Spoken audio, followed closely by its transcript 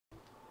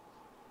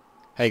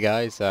Hey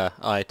guys,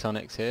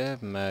 iTonics here,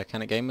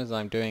 Mechanic Gamers.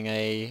 I'm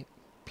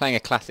playing a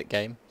classic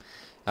game.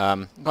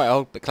 Quite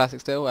old, but classic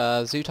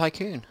still. Zoo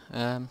Tycoon.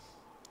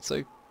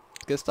 So to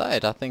get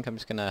started, I think I'm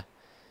just gonna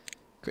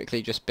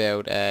quickly just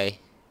build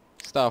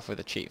start off with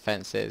the cheap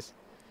fences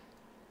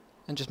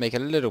and just make a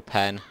little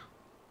pen.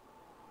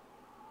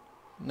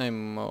 No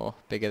more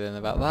bigger than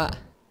about that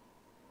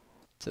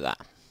to that.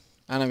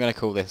 And I'm gonna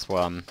call this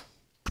one.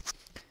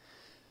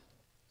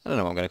 I don't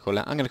know what I'm gonna call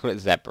it. I'm gonna call it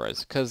zebras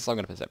because I'm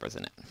gonna put zebras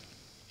in it.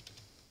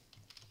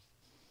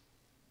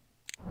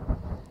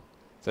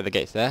 So the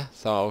gate's there.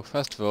 So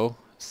first of all,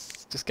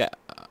 just get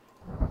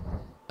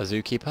a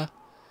zookeeper,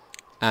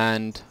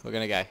 and we're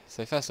gonna go.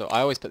 So first of all, I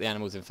always put the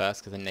animals in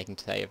first because then they can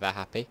say if they're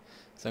happy.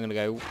 So I'm gonna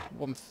go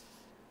I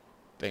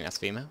think that's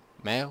female,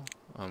 male,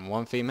 and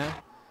one female,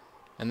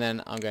 and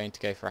then I'm going to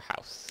go for a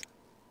house.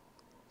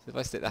 So if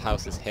I stick the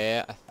houses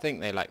here, I think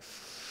they like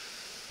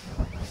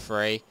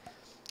three,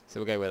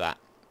 so we'll go with that.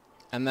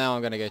 And now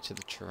I'm gonna go to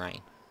the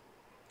terrain.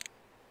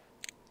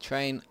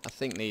 Train, I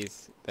think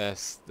they're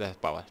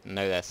well, I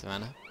know they're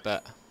savannah,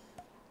 but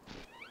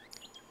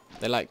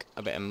they like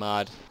a bit of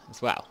mud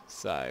as well,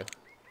 so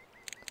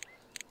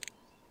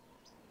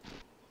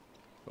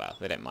well,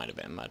 they don't mind a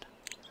bit of mud.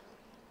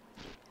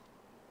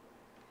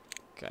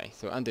 Okay,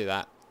 so undo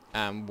that,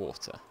 and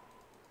water.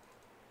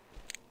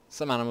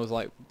 Some animals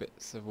like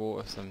bits of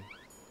water,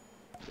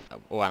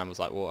 all animals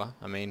like water.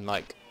 I mean,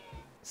 like,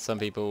 some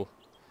people,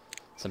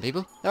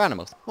 they're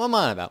animals. What am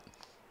I on about?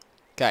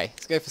 Okay,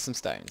 let's go for some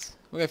stones.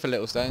 We'll go for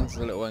little stones,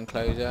 a little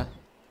enclosure.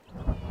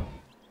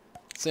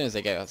 As soon as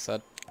they go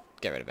outside,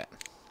 get rid of it.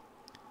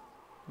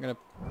 I'm going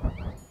to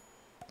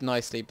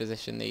nicely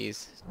position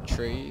these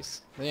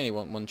trees. They only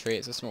want one tree,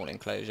 it's a small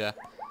enclosure.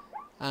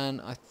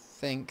 And I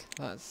think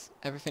that's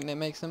everything that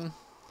makes them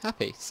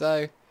happy.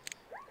 So,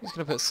 I'm just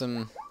going to put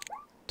some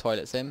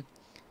toilets in,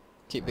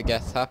 keep the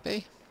guests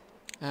happy,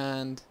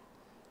 and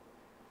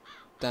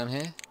down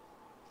here,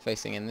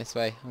 facing in this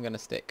way, I'm going to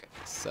stick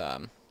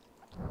some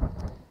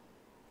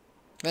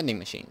vending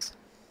machines.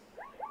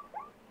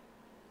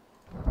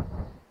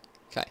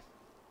 Okay,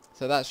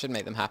 so that should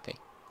make them happy.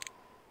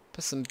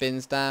 Put some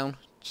bins down,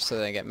 just so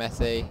they don't get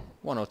messy.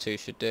 One or two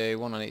should do,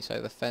 one on each side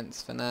of the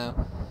fence for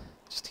now,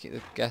 just to keep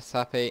the guests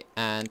happy,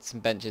 and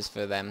some benches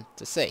for them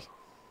to see.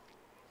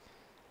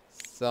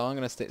 So I'm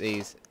going to stick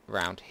these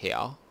around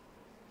here.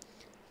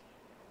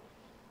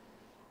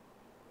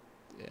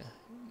 Yeah,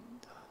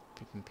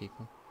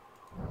 people.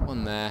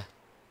 One there.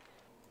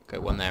 Go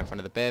one there in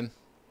front of the bin.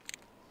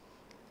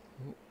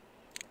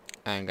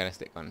 I'm going to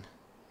stick one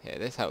here.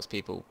 This helps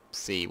people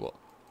see what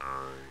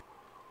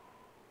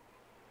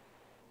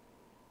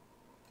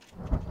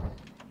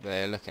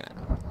they're looking at.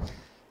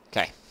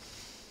 Okay.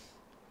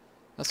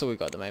 That's all we've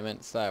got at the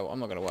moment, so I'm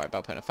not going to worry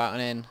about putting a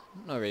fountain in.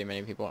 Not really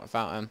many people want a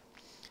fountain.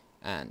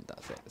 And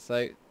that's it.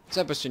 So,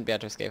 zebras shouldn't be able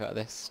to escape out of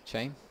this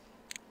chain.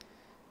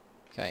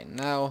 Okay,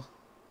 now,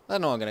 I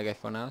don't know what I'm going to go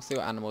for now. Let's see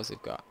what animals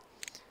we've got.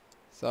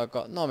 So I've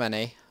got not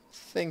many. I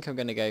think I'm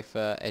going to go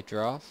for a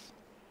giraffe.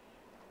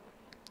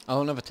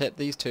 Oh, another tip,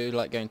 these two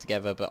like going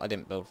together, but I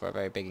didn't build for a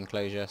very big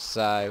enclosure,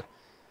 so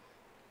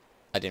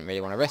I didn't really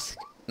want to risk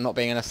not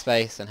being enough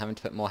space and having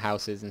to put more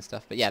houses and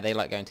stuff. But yeah, they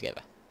like going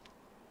together.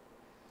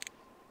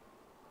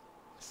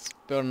 Let's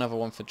build another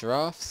one for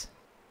giraffes.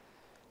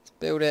 Let's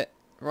build it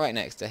right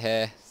next to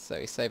here, so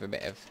we save a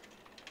bit of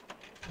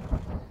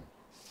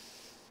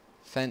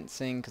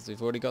fencing, because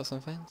we've already got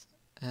some fence.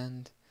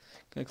 And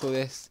I'm going to call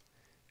this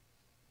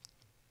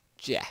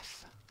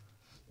Jeff.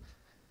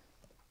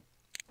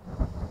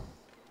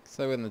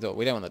 So we're in the door.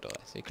 We don't want the door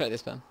there, so you click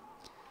this button,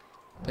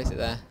 place it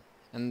there,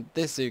 and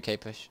this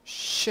zookeeper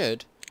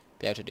should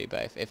be able to do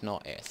both. If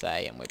not, it'll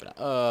say, and we'll be like,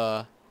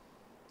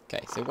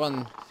 okay, so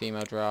one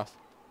female giraffe,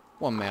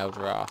 one male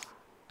giraffe,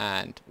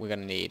 and we're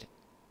going to need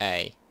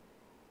a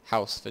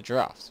house for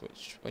giraffes,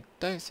 which I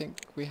don't think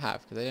we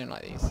have, because they don't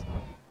like these.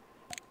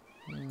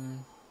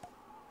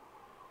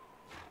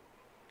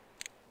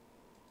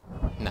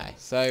 No,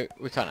 so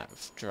we can't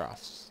have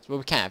giraffes. Well,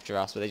 we can have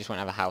giraffes, but they just won't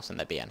have a house and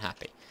they'd be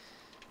unhappy.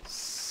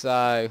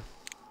 So,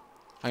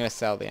 I'm going to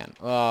sell the end.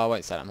 Oh, I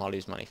won't sell them. I'll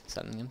lose money for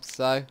selling them.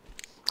 So,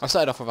 I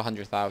started off with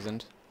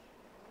 100,000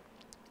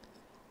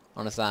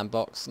 on a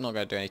sandbox. Not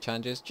going to do any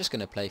challenges. Just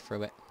going to play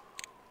through it.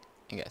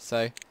 Okay,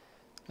 so,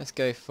 let's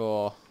go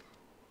for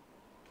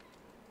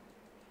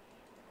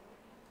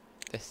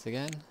this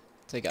again.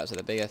 Take it up to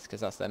the biggest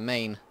because that's their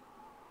main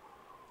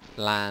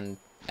land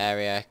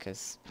area.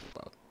 Because,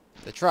 well,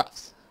 the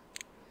giraffes.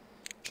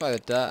 Try the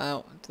dirt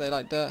out. Do they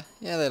like dirt?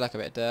 Yeah, they like a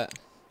bit of dirt.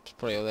 That's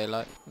probably all they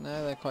like.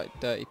 No, they're quite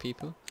dirty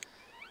people.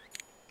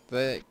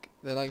 They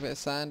like a bit of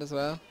sand as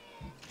well.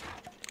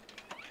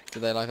 Do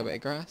they like a bit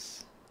of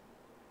grass?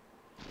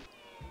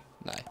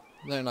 No,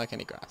 they don't like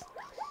any grass.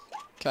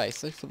 Okay,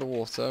 so for the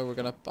water, I'm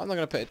not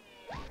gonna put it.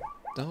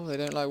 No, they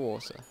don't like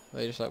water.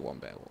 They just like one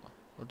bit of water.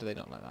 Or do they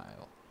not like that at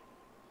all?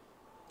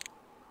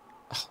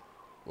 Oh,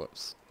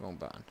 whoops, wrong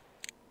button.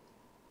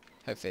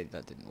 Hopefully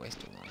that didn't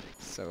waste all money.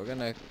 So we're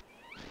gonna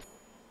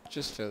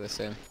just fill this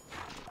in.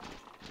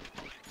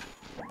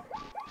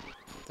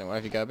 Don't worry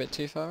if you go a bit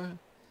too far out.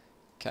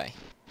 Okay.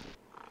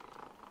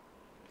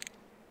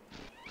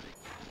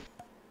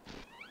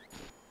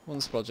 One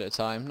splodge at a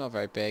time, not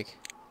very big.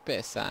 Bit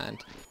of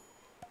sand.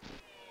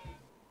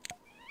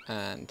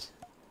 And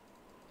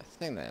I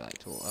think they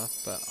liked water,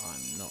 but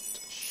I'm not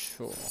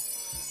sure.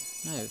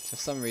 No, for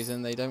some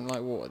reason they don't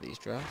like water, these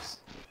giraffes.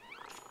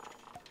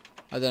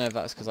 I don't know if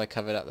that's because I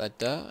covered up their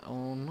dirt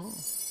or not.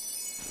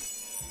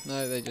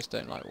 No, they just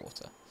don't like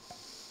water.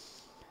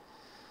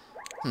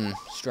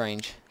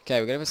 Strange. Okay,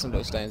 we're going to put some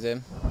little stones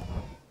in.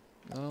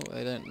 Oh,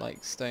 they don't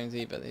like stones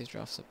either. These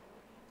giraffes are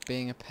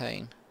being a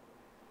pain.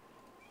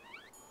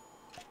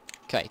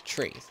 Okay,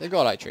 trees. They've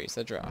got to like trees.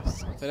 They're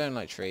giraffes. If they don't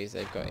like trees,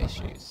 they've got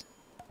issues.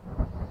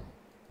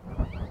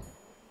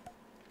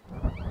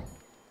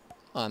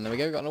 Oh, and there we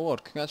go, we got an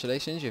award.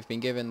 Congratulations, you've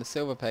been given the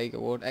Silver Peg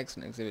Award,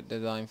 Excellent Exhibit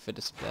Design for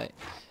Display.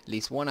 At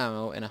least one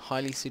animal in a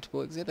highly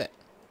suitable exhibit.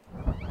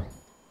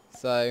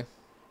 So,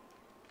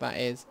 that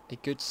is a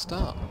good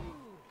start.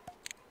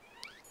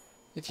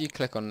 If you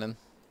click on them,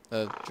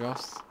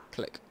 giraffes,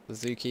 click the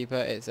zookeeper,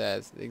 it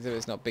says the exhibit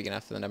is not big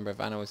enough for the number of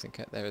animals in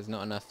there is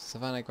not enough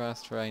savanna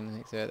grass terrain in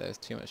the exhibit, there is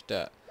too much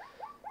dirt.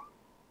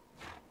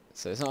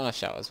 So there's not enough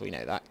shelters, we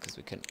know that, because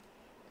we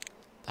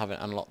haven't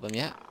unlocked them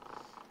yet.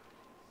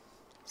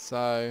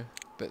 So,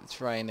 but the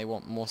terrain, they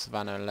want more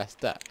savanna and less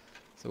dirt.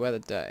 So where the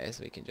dirt is,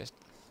 we can just...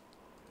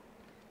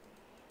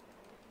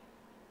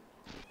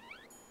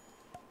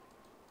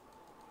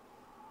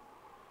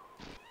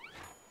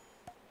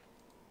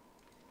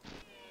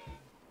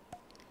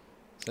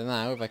 So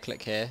now, if I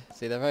click here,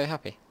 see they're very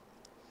happy.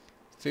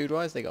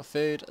 Food-wise, they got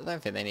food. I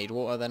don't think they need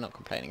water. They're not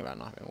complaining about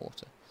not having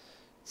water.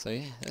 So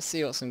yeah, let's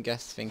see what some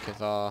guests think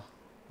of our...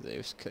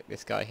 Let's click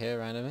this guy here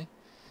randomly.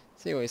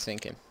 See what he's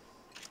thinking.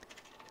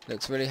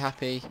 Looks really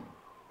happy.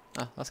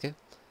 Ah, that's good.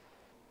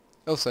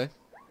 Also,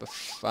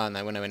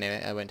 no, we're nowhere near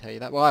it. I won't tell you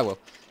that. Well, I will.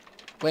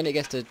 When it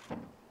gets to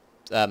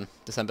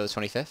December the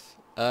 25th,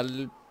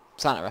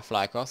 Santa will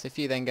fly across. If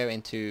you then go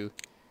into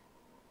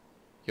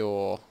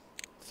your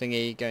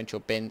thingy, go into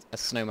your bin, a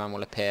snowman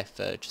will appear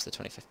for just the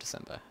 25th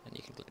December, and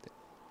you can collect it.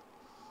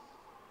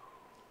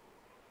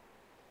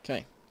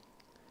 Okay.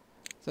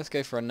 So let's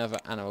go for another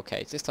animal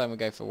cage. This time we'll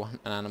go for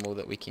an animal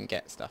that we can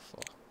get stuff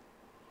for.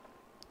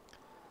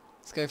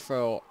 Let's go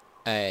for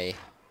a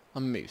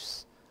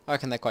moose. I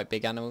reckon they're quite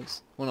big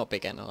animals. Well, not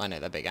big animals. I know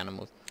they're big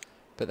animals,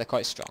 but they're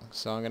quite strong.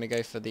 So I'm going to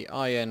go for the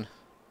iron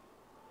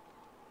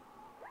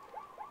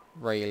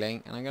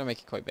railing, and I'm going to make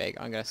it quite big.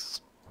 I'm going to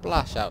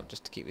splash out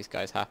just to keep these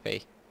guys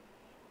happy,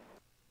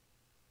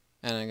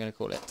 and I'm going to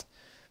call it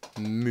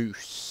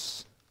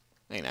Moose.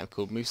 I think they're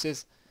called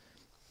mooses.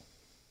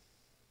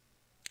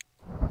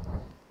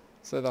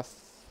 So that's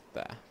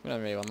there. We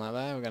don't really want that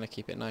there. We're going to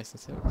keep it nice and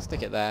simple.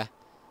 Stick it there.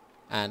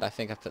 And I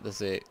think I've put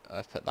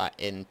that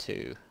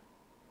into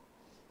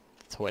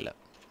the toilet,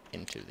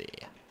 into the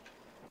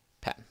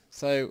pen.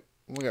 So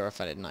we got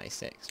refunded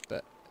 96,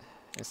 but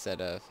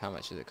instead of, how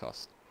much does it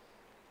cost?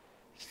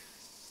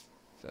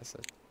 That's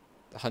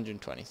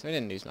 120, so we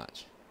didn't lose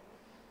much.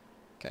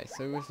 Okay,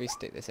 so if we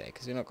stick this here,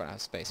 because we're not going to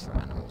have space for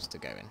animals to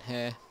go in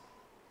here.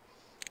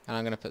 And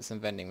I'm going to put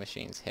some vending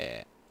machines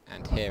here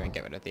and here and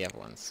get rid of the other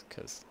ones,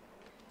 because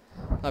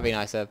that'd be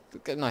nice. A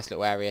nice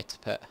little area to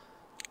put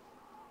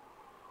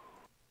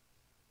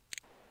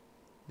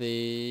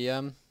the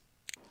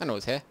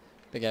animals here.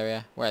 Big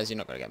area, whereas you're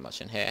not going to get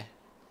much in here.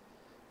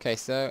 Okay,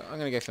 so I'm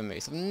going to go for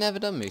moose. I've never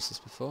done mooses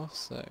before,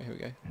 so here we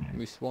go.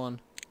 Moose 1,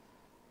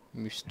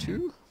 moose 2.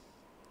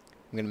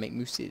 I'm going to make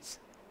mooses.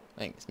 I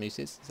think it's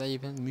mooses. Is that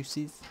even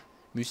mooses?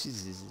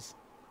 Mooses.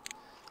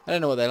 I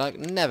don't know what they like.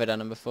 Never done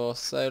them before,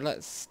 so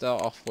let's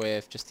start off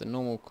with just a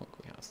normal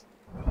concrete house.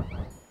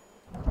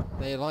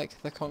 They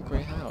like the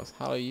concrete house.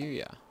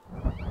 Hallelujah.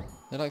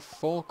 They like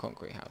 4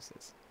 concrete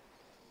houses.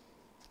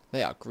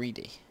 They are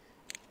greedy.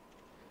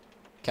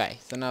 Okay,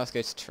 so now let's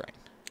go to terrain.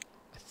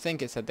 I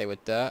think it said they were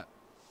dirt.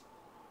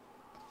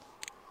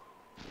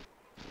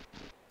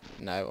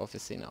 No,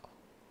 obviously not.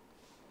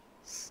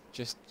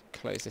 Just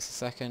close this a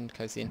second,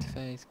 close the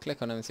interface,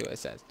 click on them and see what it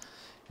says.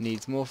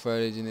 Needs more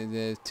foliage, and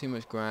there's too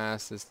much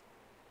grass, there's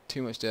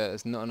too much dirt,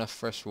 there's not enough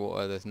fresh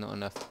water, there's not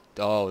enough...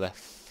 Oh, they're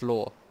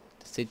floor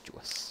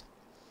deciduous.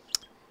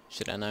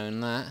 Should have known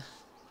that.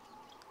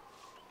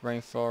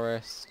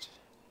 Rainforest.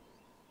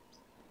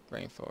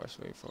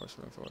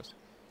 Rainforest.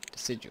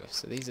 Deciduous.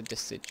 So these are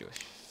deciduous.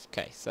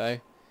 Okay, so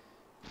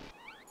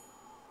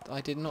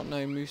I did not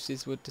know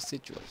mooses were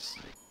deciduous.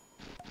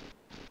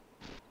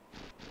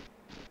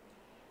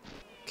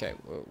 Okay,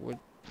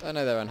 I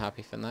know they're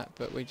unhappy from that,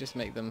 but we just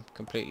make them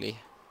completely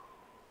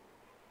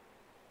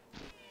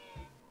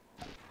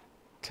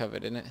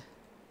covered in it.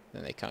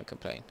 Then they can't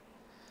complain.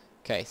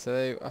 Okay,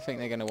 so I think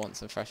they're going to want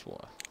some fresh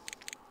water.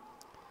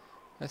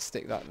 Let's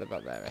stick that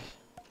about there.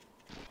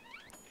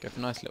 Go for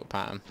a nice little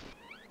pattern.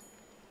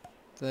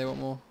 Do they want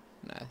more?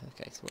 No.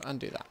 Okay, so we'll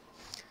undo that.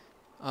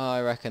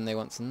 I reckon they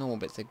want some normal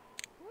bits of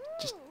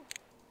just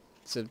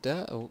some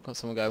dirt. Oh, got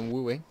someone going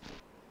wooing.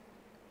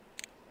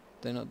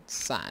 They're not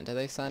sand. Are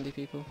they sandy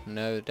people?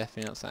 No,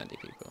 definitely not sandy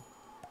people.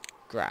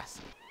 Grass.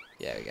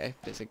 There we go.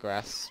 Bits of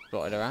grass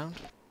spotted around.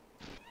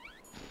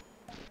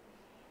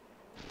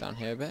 Down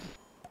here a bit.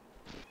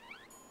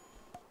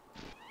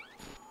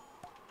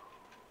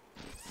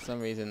 For some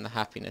reason the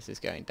happiness is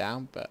going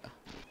down, but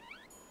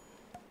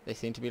they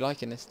seem to be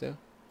liking this still.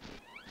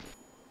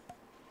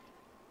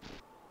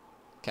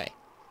 Okay.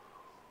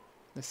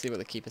 Let's see what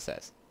the keeper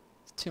says.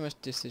 It's too much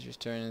deciduous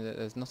terrain, that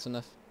there's not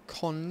enough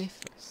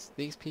coniferous.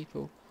 These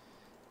people,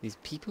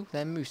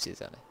 they're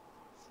mooses, are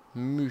they?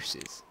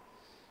 Mooses.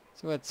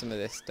 So we'll add some of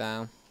this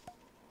down.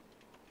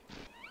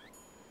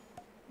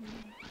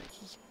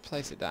 Just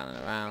place it down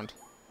and around.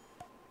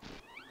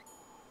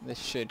 This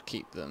should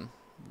keep them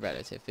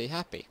relatively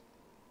happy.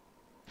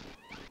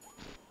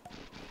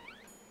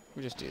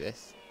 We'll just do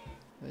this.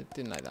 They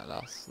didn't like that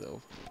last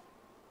little...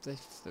 There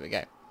we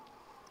go.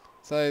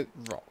 So,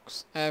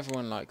 rocks.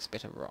 Everyone likes a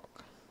bit of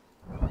rock.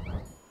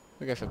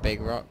 We'll go for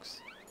big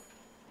rocks.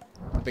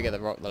 The bigger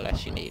the rock, the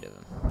less you need of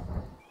them.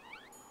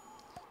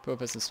 But we'll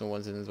put some small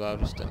ones in as well,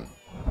 just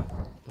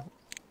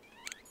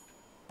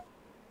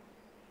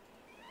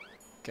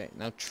Okay,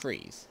 now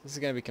trees. This is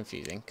going to be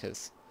confusing,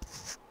 because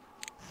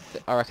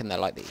I reckon they're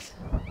like these.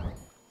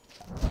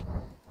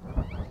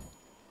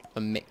 A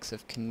mix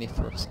of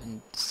coniferous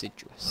and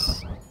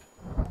deciduous.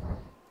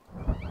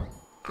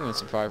 Give them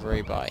some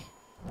rivalry by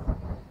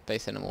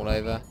basing them all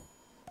over.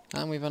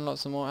 And we've unlocked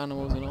some more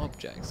animals and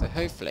objects. So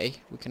hopefully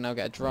we can now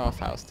get a giraffe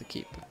house to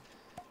keep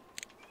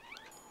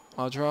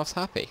our giraffes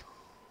happy.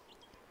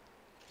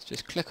 Let's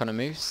just click on a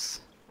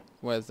moose.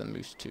 Where's the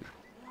moose to?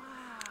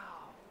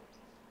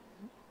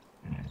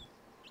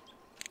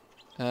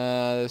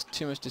 There's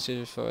too much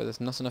deciduous for it.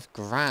 There's not enough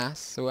grass,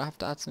 so we'll have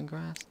to add some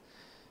grass.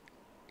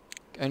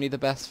 Only the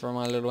best for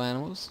my little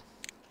animals.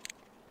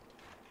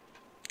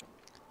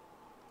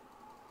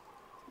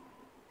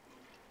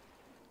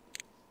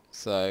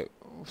 So,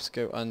 let's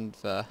go under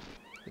the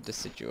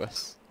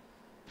deciduous.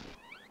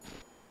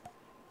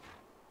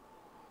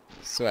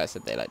 Swear I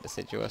said they like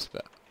deciduous,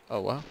 but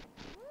oh well.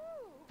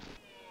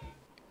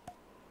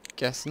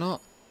 Guess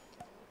not.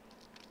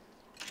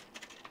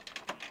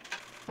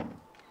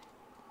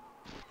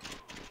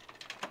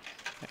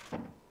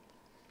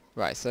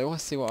 Right, so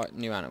let's see what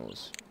new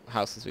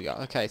houses we got.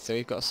 Okay, so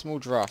we've got a small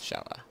giraffe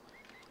shelter.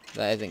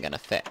 That isn't going to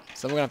fit.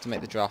 So we're going to have to make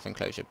the giraffe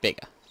enclosure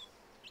bigger.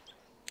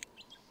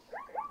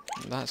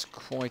 And that's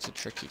quite a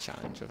tricky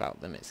challenge without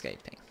them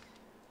escaping.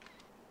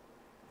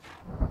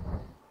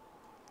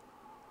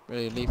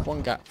 Really leave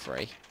one gap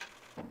free.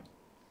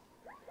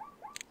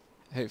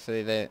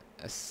 Hopefully they...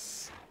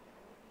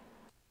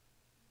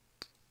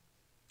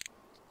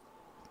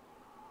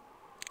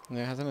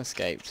 No, hasn't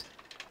escaped.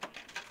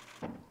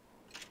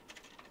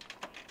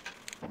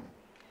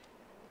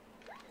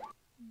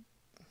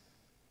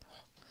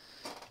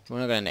 We're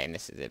not going to name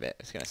this exhibit,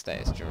 it's going to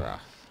stay as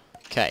giraffe.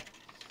 Okay,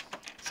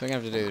 so we're going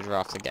to have to do the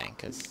giraffes again,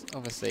 because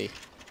obviously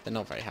they're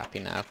not very happy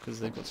now, because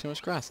they've got too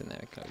much grass in their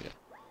enclosure.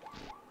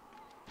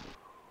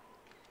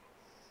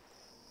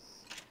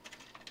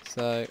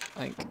 So, I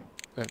think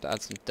we have to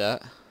add some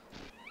dirt.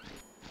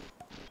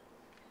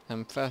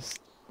 And first,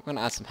 we're going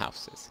to add some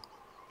houses.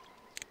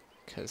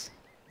 Because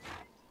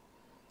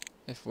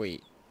if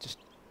we just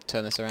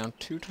turn this around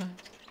 2 times,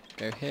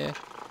 go here,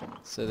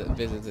 so that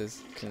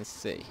visitors can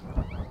see.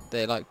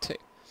 They like to.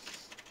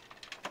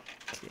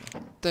 Okay.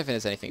 Don't think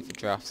there's anything for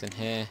giraffes in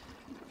here.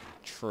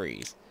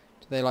 Trees.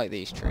 Do they like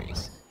these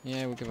trees?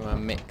 Yeah, we'll give them a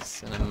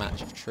mix and a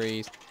match of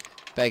trees.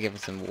 Better give them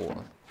some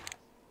water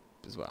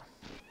as well.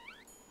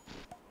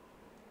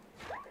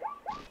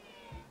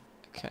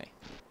 Okay.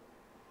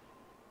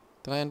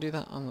 Did I undo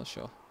that? I'm not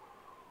sure.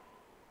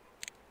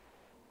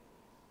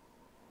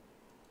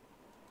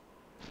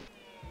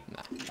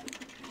 Nah.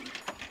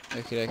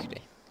 Okie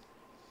dokie.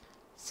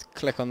 Let's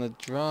click on the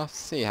giraffe,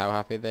 see how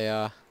happy they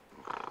are.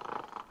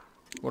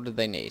 What did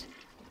they need?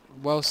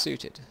 Well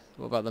suited.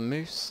 What about the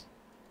moose?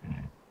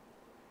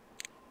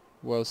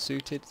 Well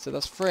suited. So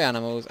that's 3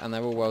 animals and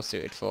they're all well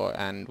suited for,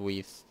 and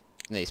we've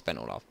nearly spent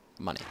all our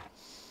money.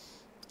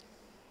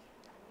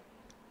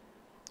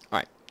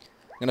 Alright.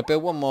 I'm gonna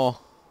build one more.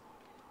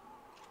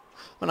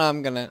 Well no,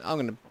 I'm gonna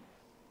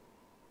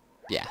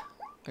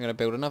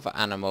build another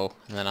animal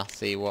and then I'll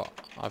see what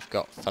I've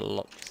got for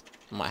lots.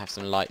 I might have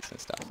some lights and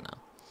stuff now.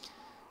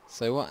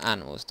 So what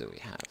animals do we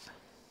have?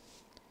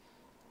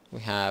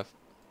 We have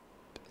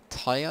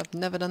tiger. I've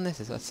never done this.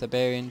 It's a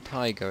Siberian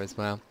tiger as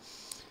well.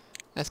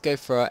 Let's go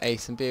for a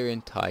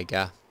Siberian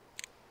tiger.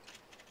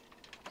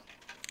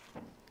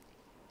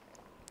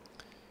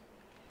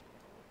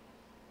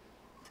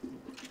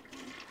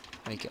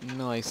 Make it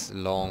nice,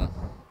 long.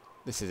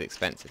 This is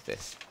expensive,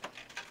 this.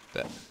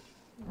 But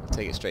I'll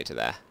take it straight to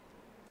there.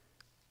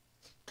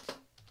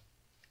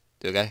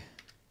 Do we go?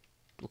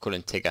 We'll call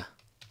him Tigger.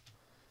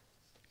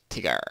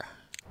 Tigger.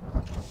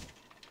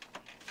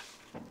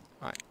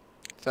 Right.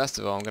 First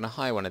of all, I'm going to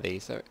hire one of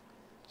these, so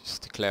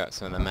just to clear up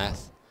some of the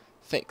mess,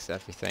 fix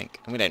everything,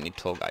 and we don't need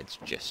tour guides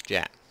just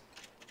yet.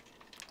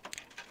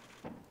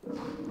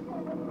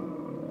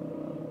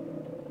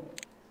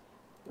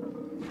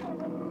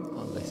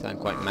 Oh, they sound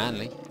quite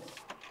manly.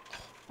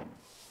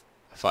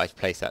 A thought I'd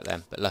place that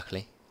then, but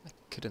luckily I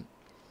couldn't.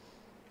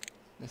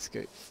 Let's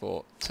go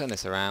for, turn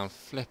this around,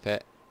 flip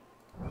it.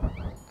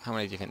 How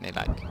many do you think they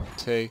like?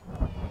 2.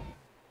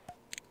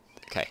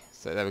 Okay,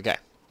 so there we go.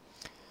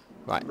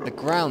 Right, the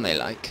ground they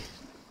like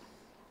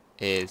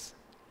is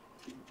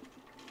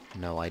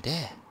no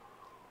idea.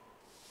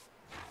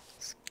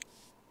 Let's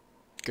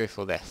go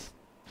for this.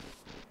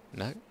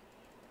 No.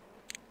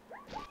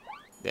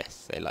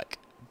 This, they like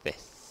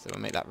this. So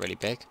we'll make that really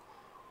big.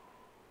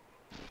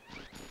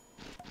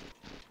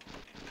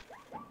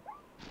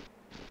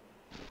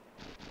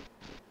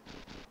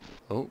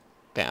 Oh,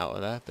 bit out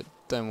of there, but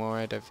don't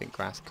worry, I don't think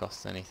grass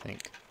costs anything.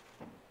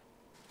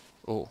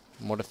 Oh,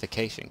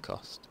 modification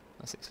cost.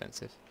 That's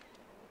expensive.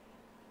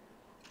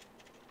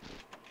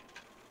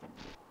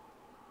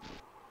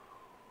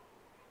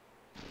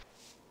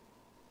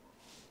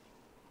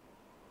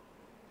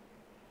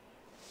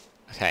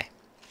 Okay.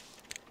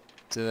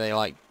 Do they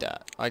like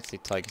dirt? I'd say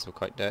tigers were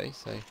quite dirty,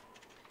 so...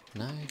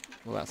 No?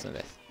 What about some of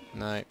this?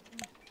 No.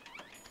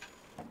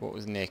 What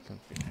was near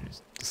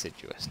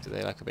deciduous? Do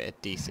they like a bit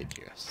of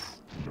deciduous?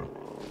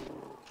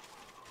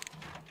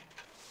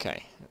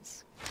 Okay,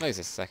 let's close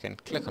this a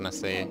second. Click on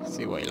us here,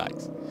 see what he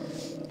likes.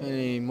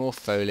 Any more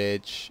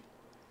foliage.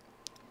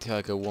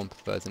 Tiger 1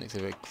 prefers an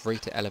exhibit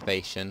greater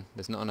elevation.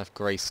 There's not enough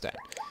greystone.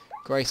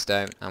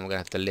 Greystone, and we're going to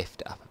have to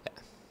lift it up a bit.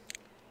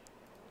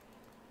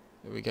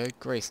 There we go,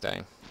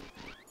 greystone.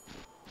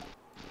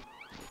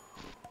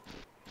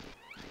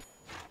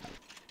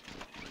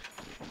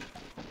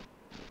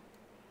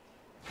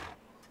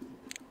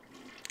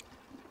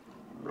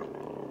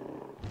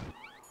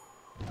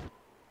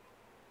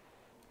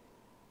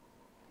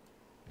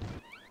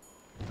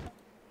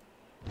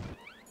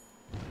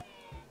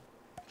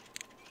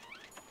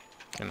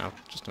 Okay, now,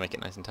 just to make it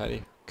nice and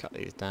tidy, cut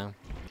these down.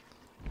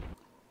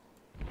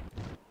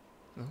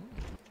 Oh.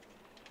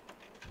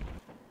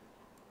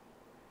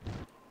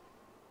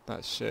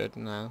 That should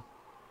now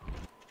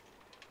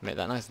make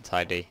that nice and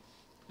tidy,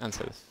 and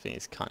so the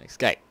things can't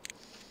escape.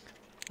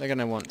 They're going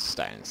to want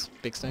stones.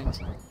 Big stones?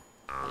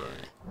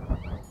 Yeah.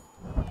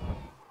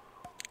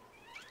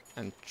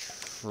 And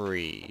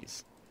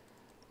trees.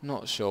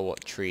 Not sure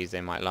what trees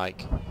they might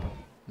like.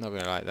 Not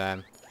going to like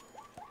them.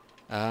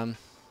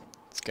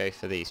 Let's go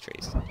for these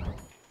trees.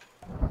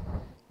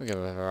 We'll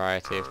go with a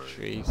variety of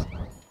trees.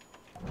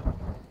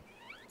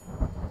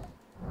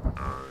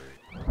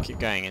 Keep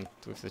going in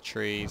with the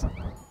trees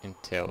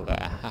until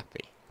they're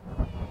happy.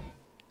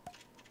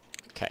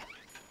 Okay. I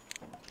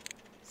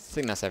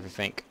think that's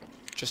everything.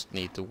 Just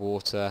need the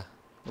water.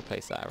 We'll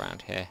place that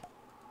around here.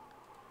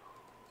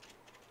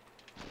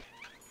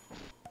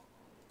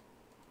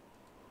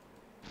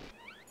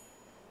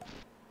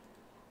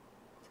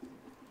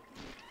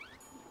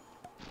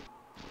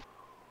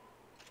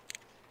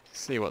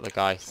 See what the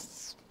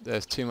guys...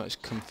 There's too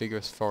much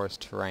contiguous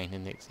forest terrain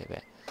in the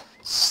exhibit.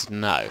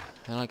 Snow.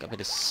 They like a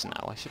bit of snow.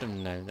 I should have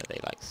known that they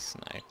like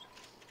snow.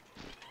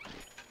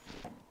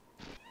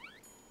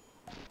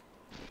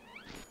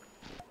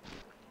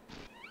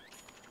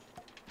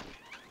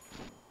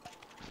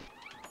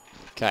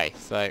 Okay,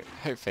 so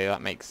hopefully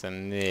that makes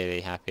them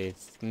nearly happy.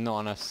 It's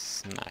not enough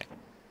snow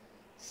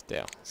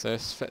still. So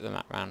let's flip the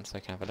map round so I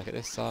can have a look at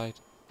this side.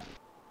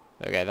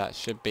 Okay, that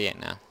should be it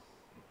now.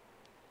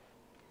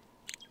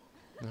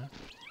 No?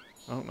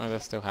 Oh no, they're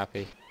still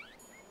happy.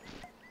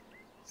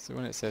 So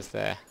when it says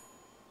there...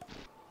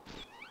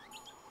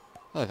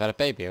 Oh, they've had a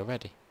baby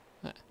already.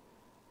 There.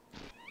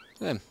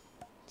 Them.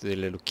 The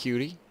little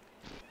cutie.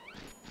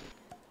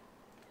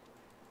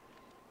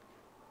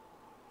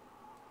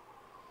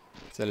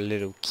 It's a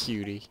little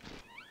cutie.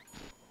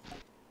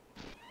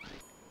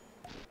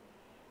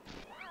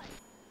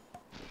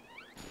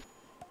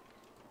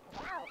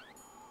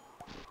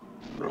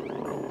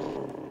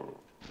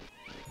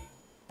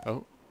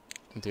 Oh,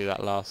 and do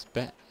that last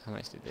bit. How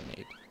much do they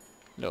need?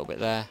 A little bit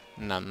there,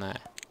 none there.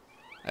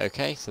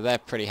 Okay, so they're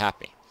pretty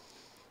happy.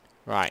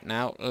 Right,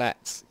 now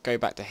let's go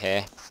back to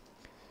here.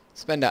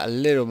 Spend out a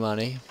little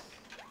money.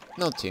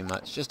 Not too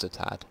much, just a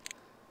tad.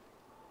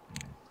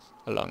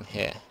 Along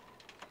here.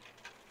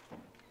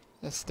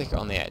 Let's stick it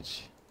on the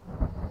edge.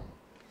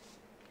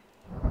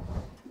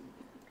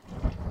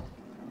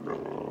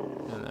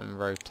 And then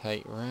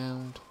rotate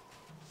round.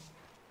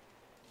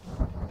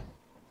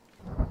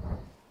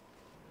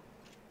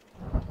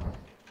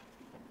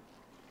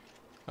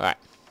 Alright.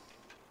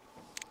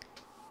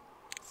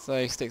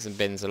 So stick some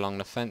bins along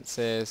the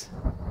fences.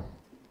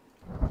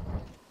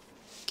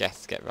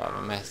 Guests get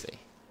rather messy.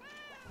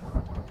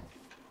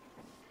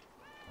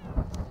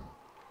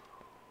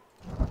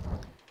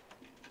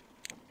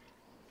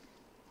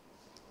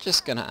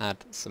 Just gonna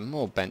add some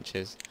more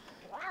benches.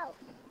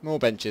 More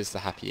benches, the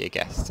happier your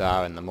guests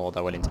are and the more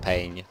they're willing to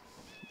pay in you.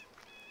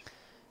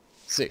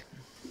 So,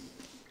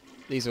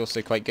 these are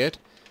also quite good.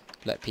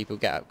 Let people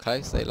get up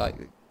close, they like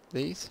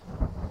these.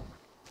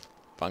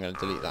 But I'm going to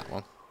delete that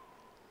one.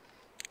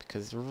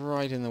 Because it's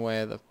right in the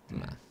way of the...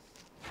 Nah.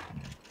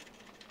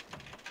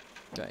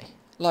 Okay,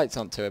 lights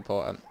aren't too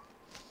important.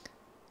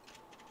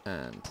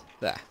 And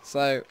there.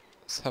 So,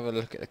 let's have a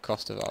look at the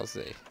cost of our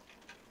zoo.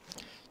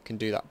 can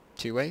do that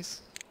 2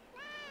 ways.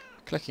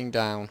 Clicking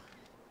down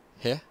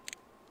here.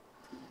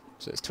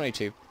 So it's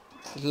 22.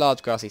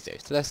 Large grassy zoo.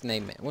 So let's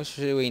name it. What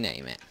should we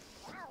name it?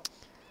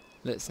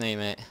 Let's name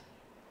it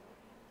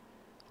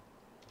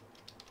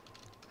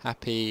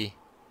Happy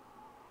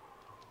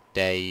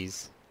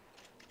Days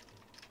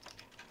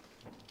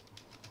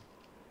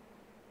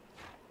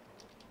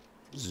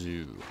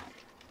Zoo.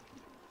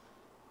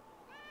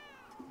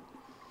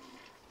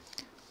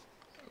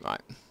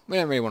 Right, we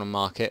don't really want to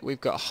mark it. We've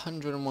got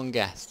 101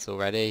 guests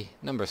already.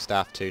 Number of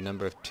staff 2,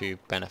 number of 2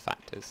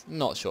 benefactors.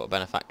 Not sure what a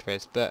benefactor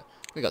is, but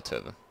we got 2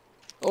 of them.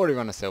 Already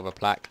run a silver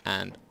plaque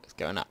and it's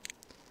going up.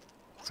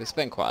 So we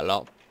spent quite a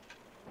lot,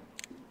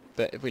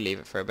 but if we leave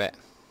it for a bit,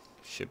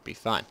 should be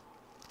fine.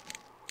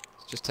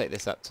 Let's just take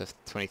this up to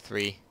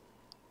 23.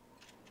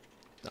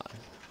 No.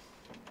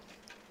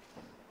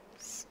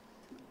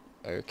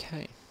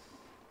 Okay.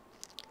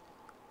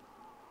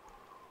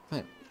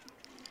 Right.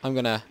 I'm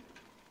gonna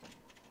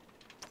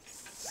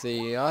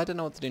see. I don't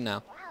know what to do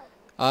now.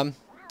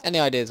 Any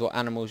ideas what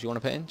animals you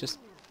want to put in? Just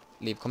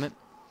leave a comment.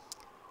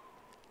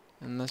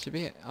 And that should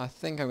be it. I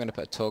think I'm going to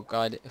put a tour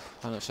guide.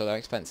 I'm not sure, they're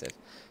expensive.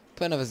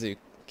 Put another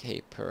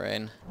zookeeper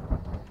in.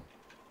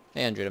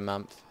 800 a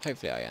month.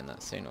 Hopefully I earn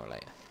that sooner or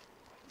later.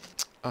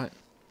 Alright.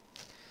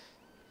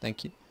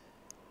 Thank you.